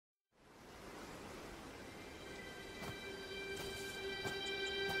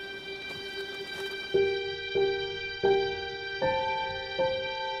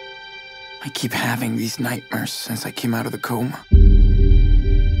keep having these nightmares since I came out of the coma.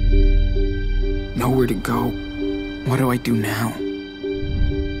 Nowhere to go. What do I do now?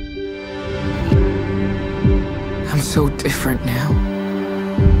 I'm so different now.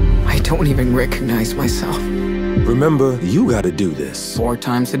 I don't even recognize myself. Remember, you gotta do this. 4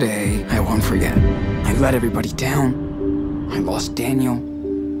 times a day, I won't forget. I let everybody down. I lost Daniel.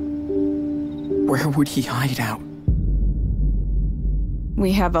 Where would he hide out?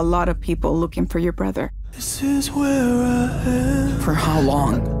 We have a lot of people looking for your brother. This is where I am. For how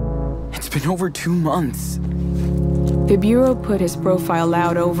long? It's been over 2 months. The Bureau put his profile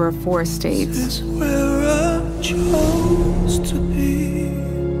out over 4 states. This is where I chose to be.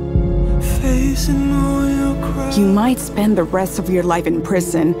 Facing all your cries. You might spend the rest of your life in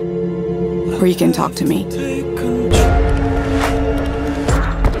prison, or you can talk to me.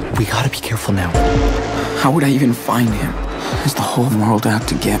 We gotta be careful now. How would I even find him? Is the whole world out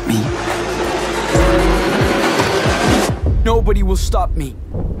to get me? Nobody will stop me.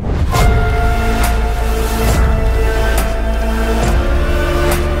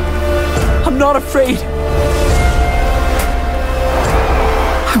 I'm not afraid.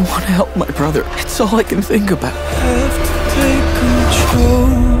 I want to help my brother. It's all I can think about. Have to take control.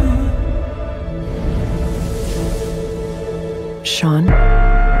 Sean?